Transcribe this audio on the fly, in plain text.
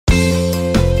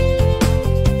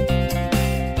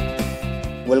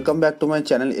welcome back to my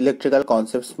channel Electrical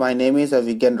Concepts. My name is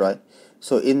Avigyan Roy.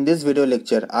 So in this video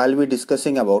lecture I'll be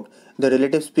discussing about the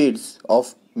relative speeds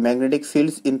of magnetic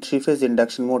fields in three-phase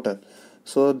induction motor.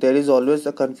 So there is always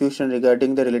a confusion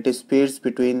regarding the relative speeds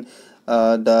between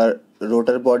the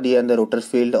rotor body and the rotor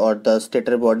field, or the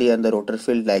stator body and the rotor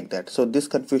field, like that. So these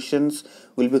confusions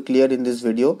will be clear in this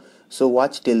video, so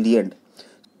watch till the end.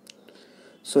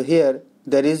 So here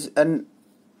there is an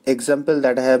example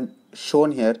that I have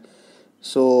shown here.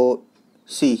 So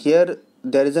see, here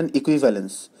there is an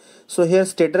equivalence. So here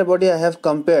stator body I have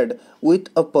compared with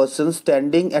a person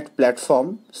standing at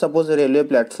platform, suppose a railway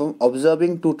platform,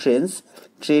 observing two trains,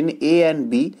 train A and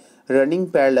B,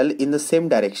 running parallel in the same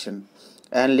direction.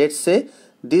 And let's say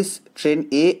this train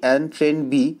A and train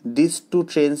B, these two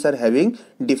trains are having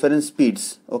different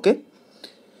speeds. Okay.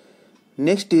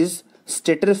 Next is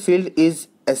stator field is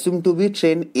assumed to be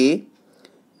train A,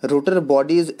 rotor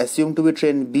body is assumed to be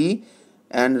train B,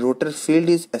 and rotor field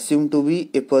is assumed to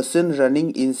be a person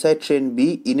running inside train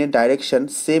B in a direction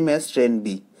same as train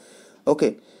B.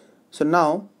 Okay, so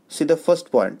now see the first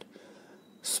point.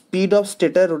 Speed of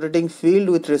stator rotating field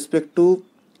with respect to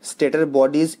stator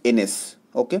body is ns.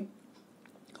 Okay,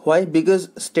 why? Because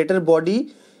stator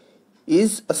body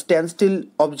is a standstill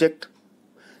object.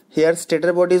 Here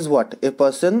stator body is what? A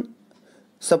person.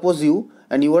 Suppose you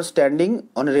are standing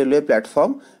on a railway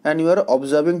platform and you are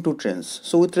observing two trains.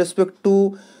 So with respect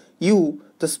to you,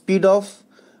 the speed of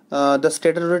the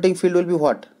stator rotating field will be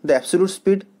what? The absolute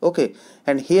speed. Okay,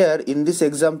 and here in this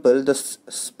example the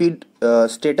speed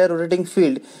stator rotating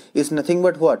field is nothing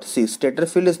but what? See, stator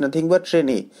field is nothing but train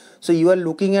A. So you are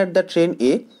looking at the train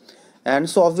A, and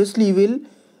so obviously you will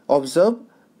observe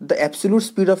the absolute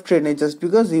speed of train A just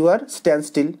because you are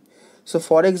standstill. So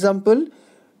for example,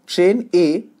 train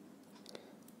A,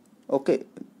 okay,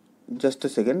 just a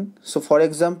second. So for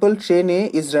example, train A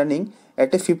is running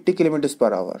at a 50 kilometers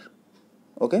per hour.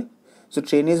 Okay, so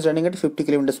train A is running at 50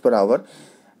 kilometers per hour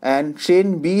and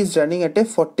train B is running at a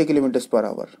 40 kilometers per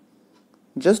hour.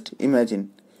 Just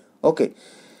imagine. Okay,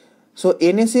 so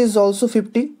NS is also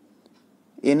 50.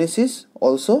 NS is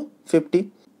also 50.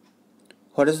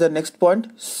 What is the next point?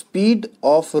 Speed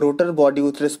of rotor body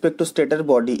with respect to stator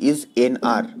body is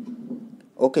NR.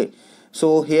 Okay,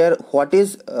 so here what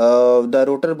is the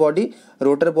rotor body?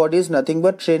 Rotor body is nothing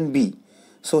but train B.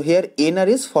 So here NR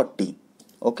is 40.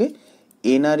 Okay,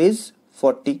 NR is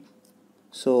 40.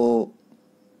 So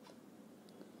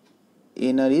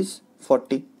NR is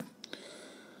 40.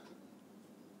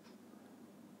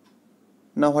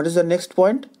 Now what is the next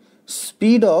point?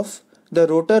 Speed of the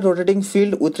rotor rotating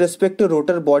field with respect to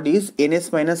rotor body is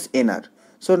NS minus NR.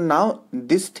 So now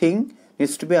this thing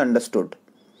needs to be understood.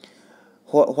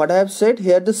 What I have said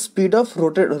here, the speed of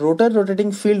rotor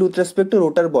rotating field with respect to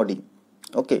rotor body.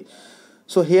 Okay,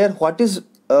 so here what is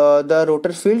the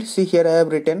rotor field? See, here I have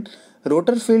written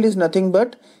rotor field is nothing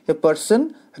but a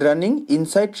person running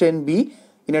inside train B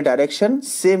in a direction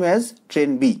same as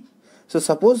train B. So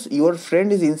suppose your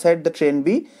friend is inside the train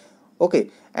B. Okay,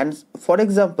 and for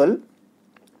example,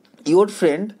 your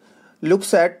friend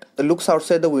looks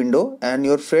outside the window and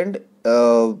your friend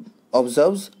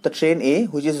observes the train A,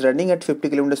 which is running at 50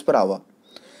 kilometers per hour.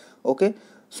 Okay,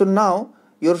 so now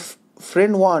your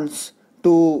friend wants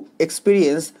to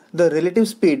experience the relative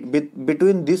speed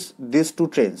between these two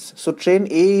trains. So train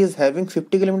A is having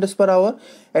 50 kilometers per hour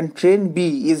and train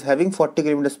B is having 40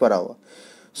 kilometers per hour.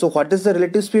 So what is the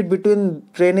relative speed between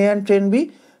train A and train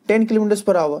B? 10 kilometers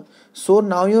per hour. So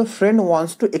now your friend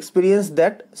wants to experience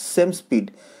that same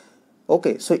speed.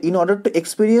 Okay, so in order to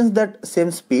experience that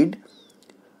same speed,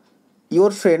 your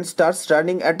friend starts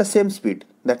running at the same speed,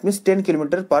 that means 10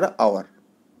 km per hour.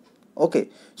 Okay,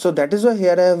 so that is why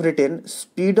here I have written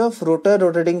speed of rotor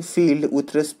rotating field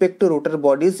with respect to rotor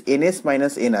body is ns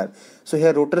minus nr. So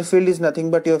here rotor field is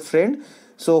nothing but your friend.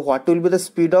 So what will be the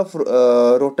speed of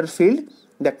rotor field?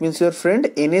 That means your friend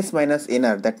ns minus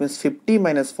nr, that means 50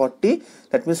 minus 40,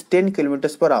 that means 10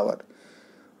 km per hour.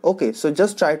 Okay, so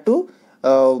just try to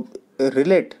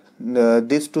relate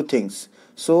these two things.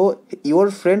 So your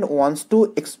friend wants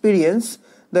to experience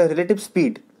the relative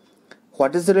speed.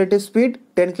 What is the relative speed?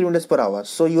 10 kilometers per hour.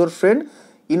 So your friend,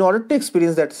 in order to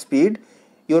experience that speed,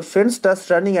 your friend starts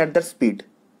running at that speed.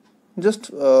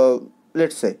 Just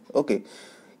let's say, okay.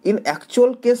 In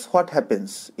actual case, what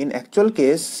happens? In actual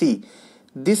case, see,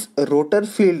 this rotor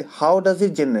field, how does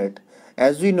it generate?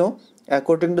 As we know,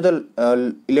 according to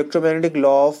the electromagnetic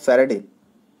law of Faraday,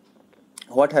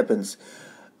 what happens?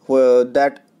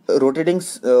 That rotating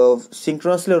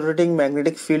synchronously rotating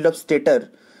magnetic field of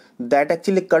stator, that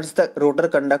actually cuts the rotor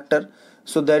conductor.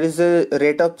 So there is a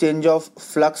rate of change of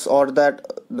flux, or that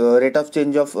the rate of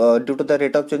change of due to the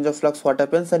rate of change of flux, what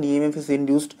happens, an EMF is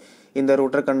induced in the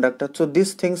rotor conductor. So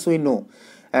these things we know,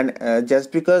 and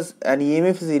just because an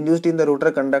EMF is induced in the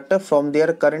rotor conductor, from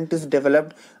there current is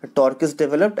developed, torque is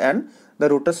developed, and the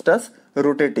rotor starts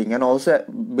rotating. And also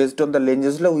based on the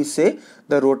Lenz's law, we say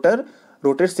the rotor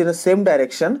rotates in the same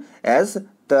direction as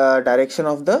the direction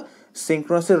of the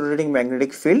synchronously rotating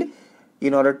magnetic field,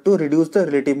 in order to reduce the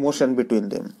relative motion between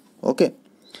them. Okay,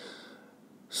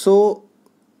 so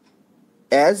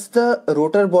as the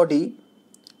rotor body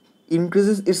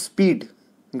increases its speed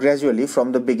gradually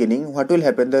from the beginning, what will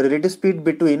happen? The relative speed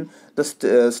between the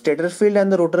stator field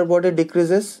and the rotor body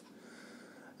decreases,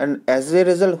 and as a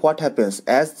result, what happens?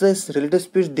 As this relative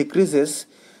speed decreases,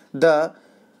 the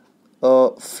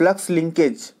flux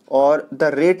linkage, or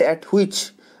the rate at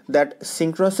which that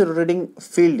synchronously rotating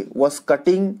field was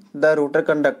cutting the rotor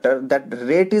conductor, that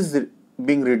rate is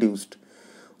being reduced.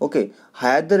 Okay,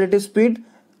 higher the relative speed,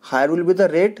 higher will be the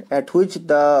rate at which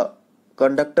the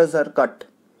conductors are cut,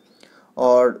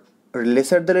 or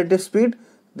lesser the relative speed,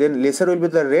 then lesser will be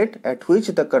the rate at which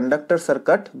the conductors are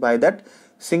cut by that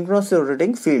synchronously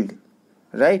rotating field,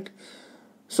 right?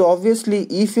 So obviously,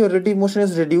 if your relative motion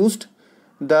is reduced,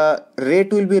 the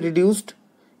rate will be reduced.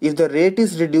 If the rate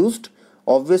is reduced,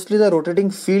 obviously the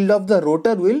rotating field of the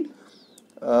rotor will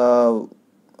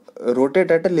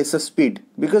rotate at a lesser speed,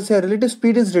 because the relative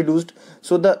speed is reduced.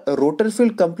 So the rotor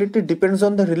field completely depends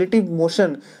on the relative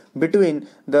motion between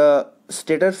the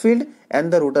stator field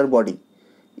and the rotor body.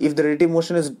 If the relative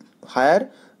motion is higher,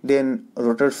 then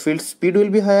rotor field speed will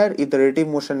be higher. If the relative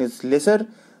motion is lesser,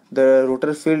 the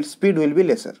rotor field speed will be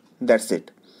lesser. That's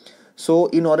it. So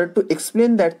in order to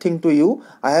explain that thing to you,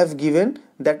 I have given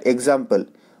that example.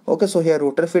 Okay, so here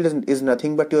rotor field is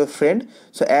nothing but your friend.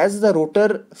 So as the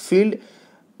rotor field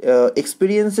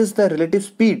experiences the relative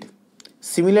speed,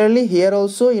 similarly here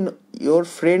also in your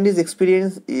friend is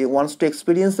wants to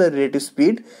experience the relative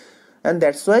speed, and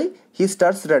that's why he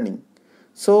starts running.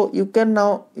 So you can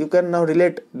now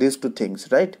relate these two things,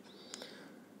 right?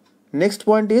 Next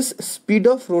point is speed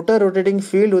of rotor rotating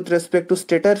field with respect to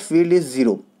stator field is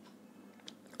 0.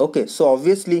 Okay, so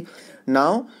obviously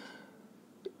now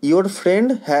your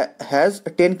friend has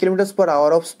 10 kilometers per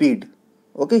hour of speed.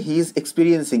 Okay, he is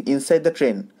experiencing inside the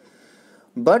train,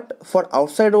 but for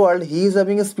outside world he is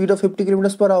having a speed of 50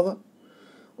 kilometers per hour.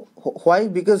 Why?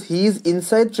 Because he is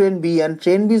inside train B and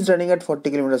train B is running at 40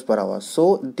 kilometers per hour.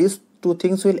 So these two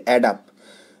things will add up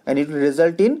and it will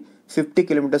result in 50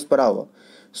 kilometers per hour.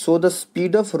 So the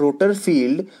speed of rotor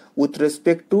field with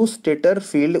respect to stator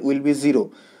field will be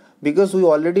 0, because we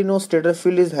already know stator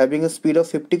field is having a speed of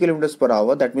 50 kilometers per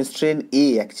hour. That means train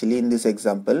A actually in this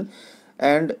example.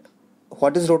 And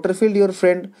what is rotor field? Your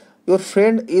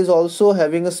friend is also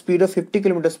having a speed of 50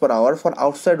 kilometers per hour for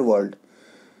outside world.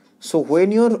 So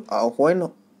when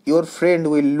your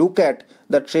friend will look at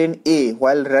the train A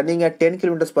while running at 10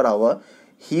 kilometers per hour,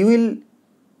 he will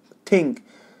think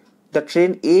the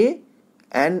train A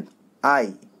and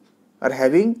I are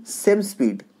having same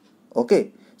speed.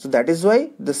 Okay, so that is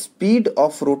why the speed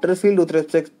of rotor field with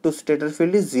respect to stator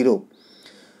field is 0.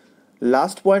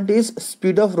 Last point is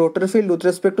speed of rotor field with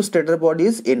respect to stator body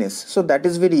is ns. So that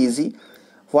is very easy.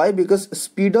 Why? Because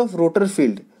speed of rotor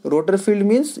field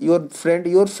means your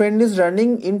friend is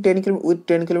running in 10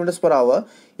 kilometers per hour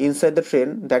inside the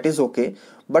train. That is okay.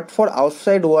 But for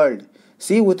outside world,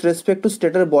 see, with respect to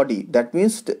stator body, that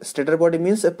means stator body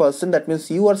means a person. That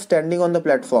means you are standing on the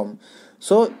platform.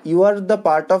 So you are the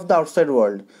part of the outside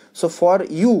world. So for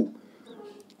you,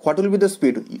 what will be the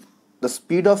speed? The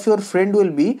speed of your friend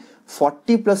will be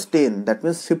 40 plus 10. That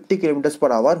means 50 kilometers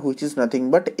per hour, which is nothing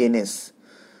but ns.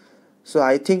 So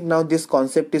I think now this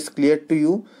concept is clear to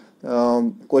you.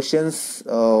 Questions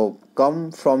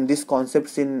come from these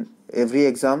concepts in every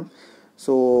exam.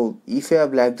 So if you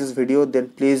have liked this video, then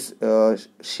please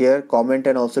share, comment,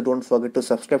 and also don't forget to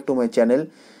subscribe to my channel.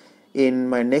 In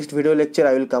my next video lecture,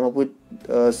 I will come up with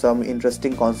some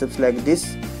interesting concepts like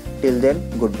this. Till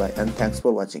then, goodbye and thanks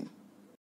for watching.